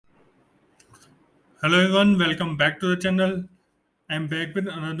Hello everyone, welcome back to the channel. I'm back with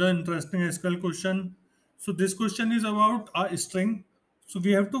another interesting SQL question. So this question is about a string. So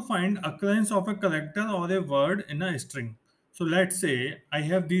we have to find occurrence of a character or a word in a string. So let's say I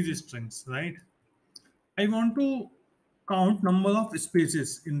have these strings, right? I want to count number of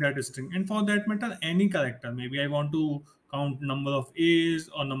spaces in that string, and for that matter any character. Maybe I want to count number of A's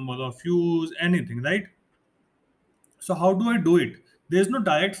or number of U's, anything, right? So how do I do it? There's no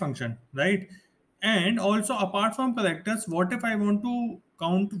direct function, right? And also apart from characters, what if I want to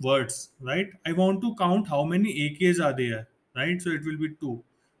count words, right? I want to count how many AKs are there, right? So it will be two.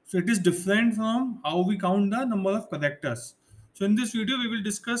 So it is different from how we count the number of characters. So in this video we will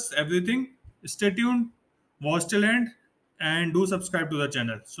discuss everything. Stay tuned, watch till end, and do subscribe to the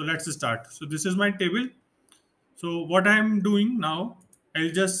channel. So let's start. So this is my table. So what I am doing now, I'll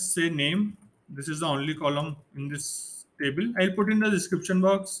just say name. This is the only column in this table. I'll put in the description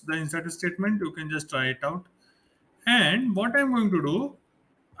box the insert statement. You can just try it out. And what I'm going to do,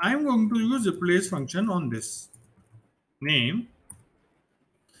 I'm going to use replace function on this name.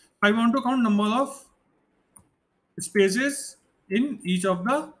 I want to count number of spaces in each of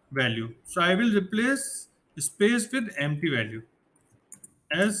the value. So I will replace space with empty value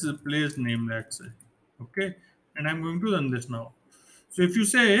as replace name, let's say. Okay. And I'm going to run this now. So if you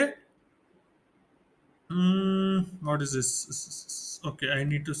say what is this? Okay, I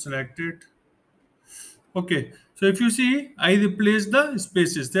need to select it. Okay, so if you see, I replace the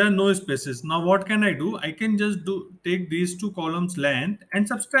spaces. There are no spaces. Now, what can I do? I can just do take these two columns length and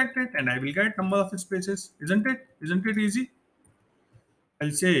subtract it, and I will get number of spaces. Isn't it? Isn't it easy?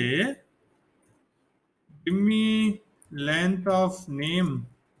 I'll say, give me length of name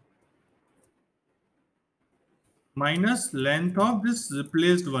minus length of this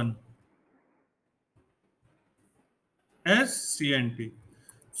replaced one as CNT.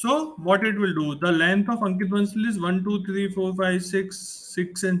 So what it will do? The length of Ankit Bansal is 1, 2, 3, 4, 5, 6,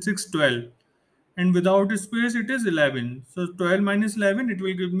 6 and 6, 12. And without space it is 11. So 12 minus 11 it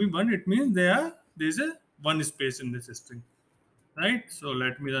will give me 1. It means there's a 1 space in this string. Right? So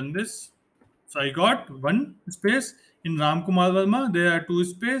let me run this. So I got 1 space. In Ram Kumar Verma there are 2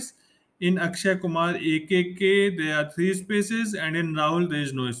 space. In Akshay Kumar Ak there are 3 spaces, and in Rahul there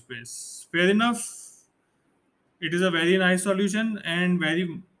is no space. Fair enough. It is a very nice solution and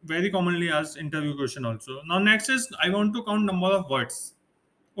very commonly asked interview question also. Now next is I want to count number of words.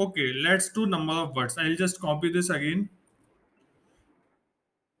 Okay, let's do number of words. I'll just copy this again.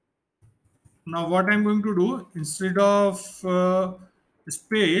 Now what I'm going to do, instead of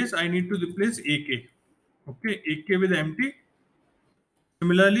space, I need to replace AK. Okay, AK with empty.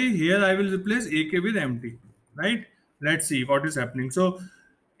 Similarly, here I will replace AK with empty. Right? Let's see what is happening. So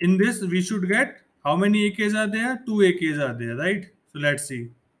in this we should get how many AKs are there? Two AKs are there, right? So let's see.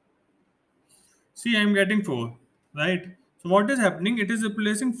 See, I'm getting 4, right? So what is happening? It is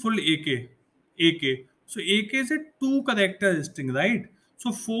replacing full AK. AK. So AK is a two character string, right?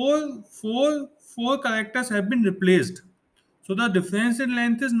 So four characters have been replaced. So the difference in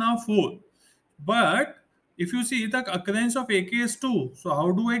length is now 4. But if you see, the occurrence of AK is 2. So how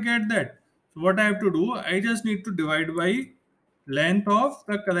do I get that? So what I have to do, I just need to divide by length of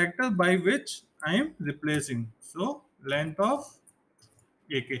the character by which I am replacing. So length of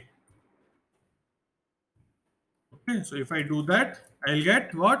AK. Okay, so if I do that, I'll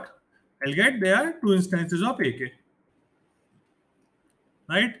get what? I'll get there are two instances of AK,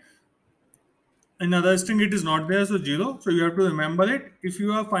 right? Another string it is not there, so 0. So you have to remember it. If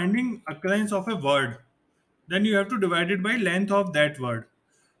you are finding occurrence of a word, then you have to divide it by length of that word.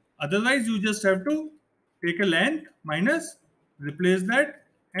 Otherwise, you just have to take a length minus, replace that,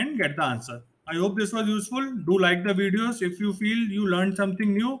 and get the answer. I hope this was useful. Do like the videos if you feel you learned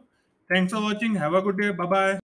something new. Thanks for watching. Have a good day. Bye bye.